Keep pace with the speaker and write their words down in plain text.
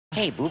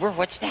Hey, Boober,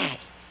 what's that?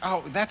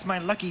 Oh, that's my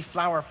lucky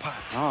flower pot.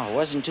 Oh, it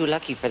wasn't too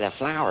lucky for the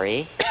flower,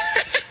 eh?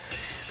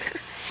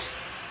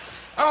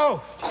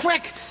 Oh,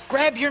 quick!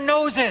 Grab your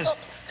noses!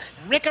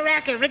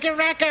 Ricka-racka,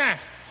 ricka-racka!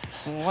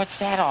 What's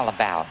that all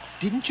about?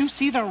 Didn't you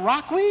see the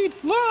rockweed?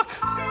 Look!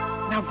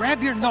 Now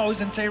grab your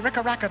nose and say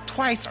ricka-racka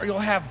twice or you'll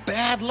have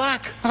bad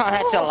luck. Oh,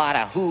 that's a lot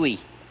of hooey.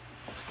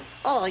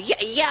 Oh,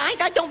 yeah,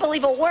 I don't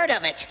believe a word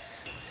of it.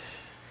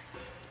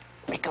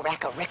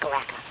 Ricka-racka,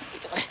 ricka-racka.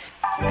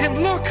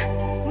 And look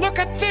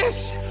at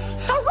this!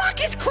 The rock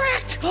is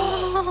cracked!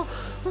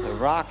 The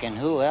rock and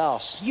who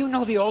else? You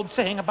know the old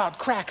saying about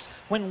cracks.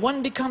 When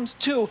one becomes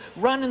two,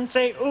 run and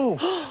say, ooh.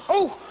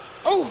 Ooh,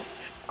 ooh,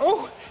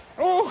 ooh,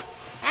 ooh.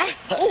 Ah,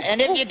 ooh,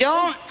 And if you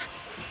don't?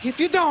 If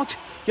you don't,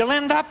 you'll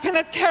end up in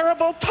a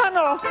terrible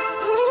tunnel.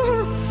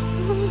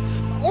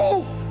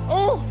 Ooh,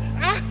 ooh,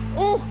 ah,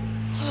 ooh.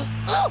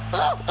 Ooh,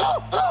 ooh,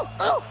 ooh, ooh,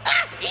 ooh,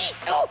 ah, ee,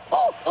 ooh,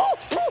 ooh, ooh,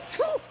 ooh,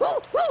 ooh,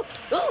 ooh, ooh,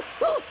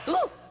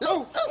 ooh,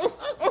 ooh, ooh.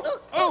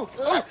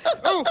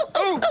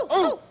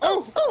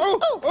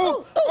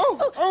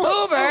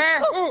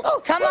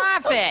 Boober, come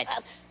off it.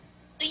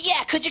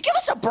 Yeah, could you give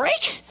us a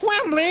break?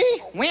 Wembley?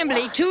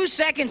 Wembley, 2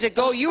 seconds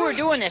ago, you were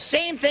doing the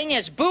same thing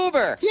as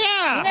Boober.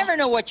 Yeah. You never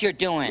know what you're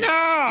doing.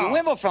 No. You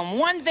wimble from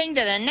one thing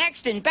to the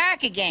next and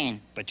back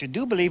again. But you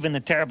do believe in the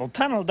terrible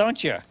tunnel,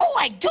 don't you? Oh,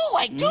 I do.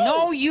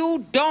 No,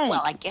 you don't.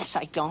 Well, I guess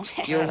I don't.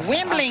 You're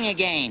wimbling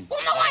again. Well,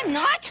 no, I'm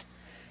not.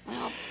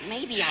 Well,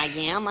 maybe I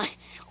am.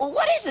 Well,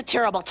 what is the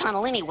terrible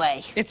tunnel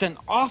anyway? It's an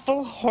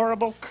awful,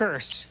 horrible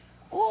curse.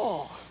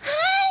 Oh.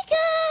 Hi,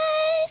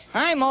 guys!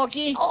 Hi,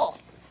 Mokey. Oh.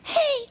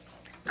 Hey,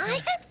 I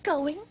am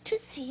going to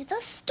see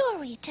the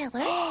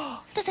storyteller.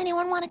 Does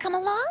anyone want to come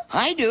along?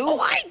 I do. Oh,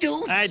 I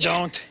do. I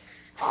don't.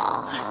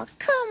 Oh,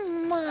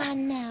 come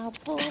on now,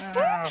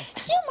 Boober.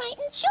 You might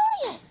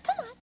enjoy it.